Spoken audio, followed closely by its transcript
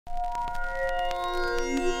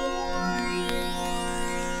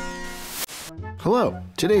Hello,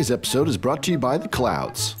 today's episode is brought to you by the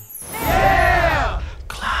Clouds. Yeah!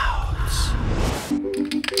 Clouds.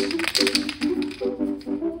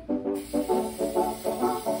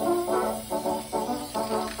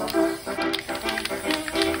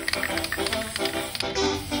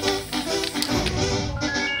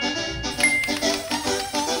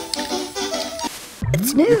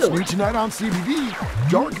 It's new. It's new tonight on CBD.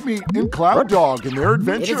 Dark Meat and Cloud Dog and their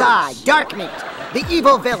adventures. It is I, Dark Meat, the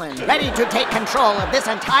evil villain, ready to take control of this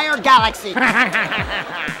entire galaxy. New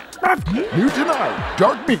tonight,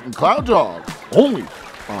 Dark Meat and Cloud Dog, only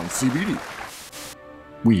on CBD.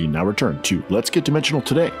 We now return to Let's Get Dimensional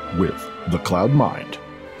today with the Cloud Mind.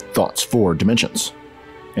 Thoughts for Dimensions.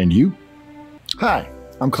 And you? Hi,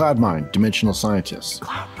 I'm Cloud Mind, Dimensional Scientist.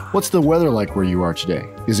 What's the weather like where you are today?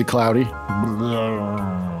 Is it cloudy?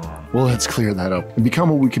 Well, let's clear that up and become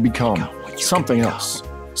what we can become. Something else.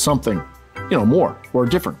 Something, more or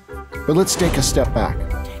different. But let's take a step back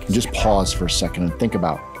and just pause for a second and think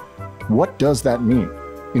about what does that mean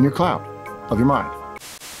in your cloud of your mind?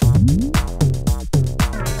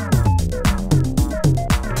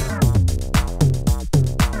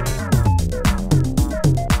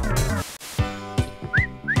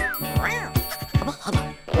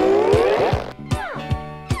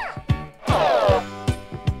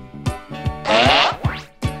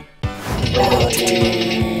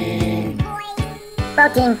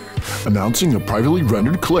 Protein. Announcing a privately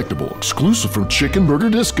rendered collectible exclusive from Chicken Burger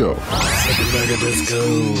Disco.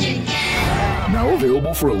 Now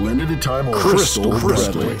available for a limited time on Crystal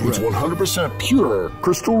Bradley. It's 100% pure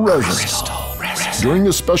crystal resin. During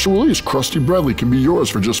this special release, Krusty Bradley can be yours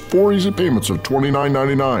for just 4 easy payments of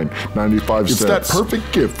 $29.99.95. It's that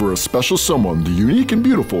perfect gift for a special someone, the unique and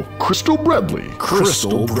beautiful Crystal Bradley.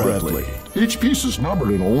 Crystal Bradley. Each piece is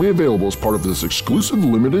numbered and only available as part of this exclusive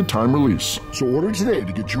limited time release. So order today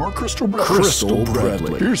to get your Crystal Bradley. Crystal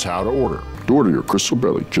Bradley. Here's how to order. To order your Crystal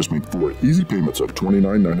Bradley, just make 4 easy payments of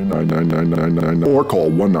 $29.99.99 or call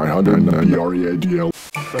 1-900-BREADL.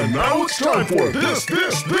 And now it's time for this,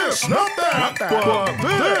 not that, but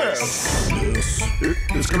this.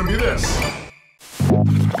 It's gonna be this.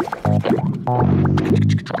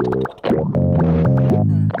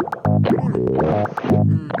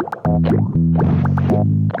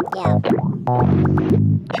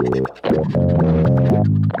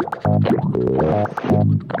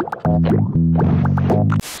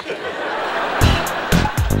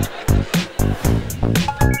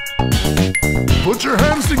 Put your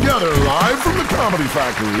hands together, live from the Comedy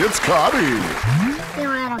Factory, it's Cobby. What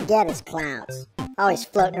I don't get is Clouds. Always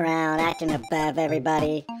floating around, acting above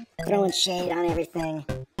everybody, throwing shade on everything.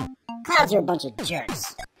 Clouds are a bunch of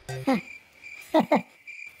jerks.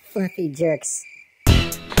 Fluffy jerks.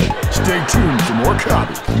 Stay tuned for more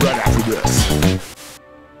Cobby right after this.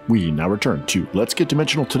 We now return to Let's Get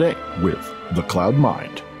Dimensional today with the Cloud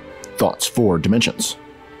Mind. Thoughts for Dimensions.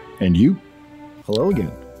 And you? Hello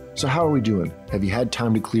again. So how are we doing? Have you had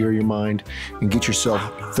time to clear your mind and get yourself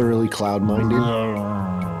thoroughly cloud-minded?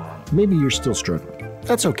 Maybe you're still struggling.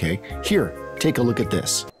 That's okay. Here, take a look at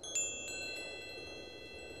this.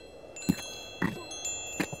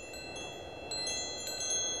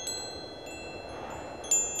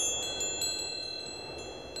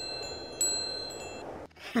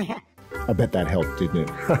 I bet that helped, didn't it?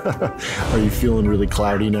 Are you feeling really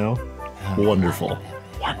cloudy now? Wonderful.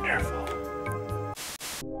 Wonderful.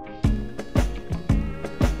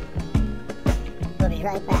 We'll be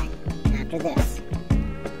right back after this.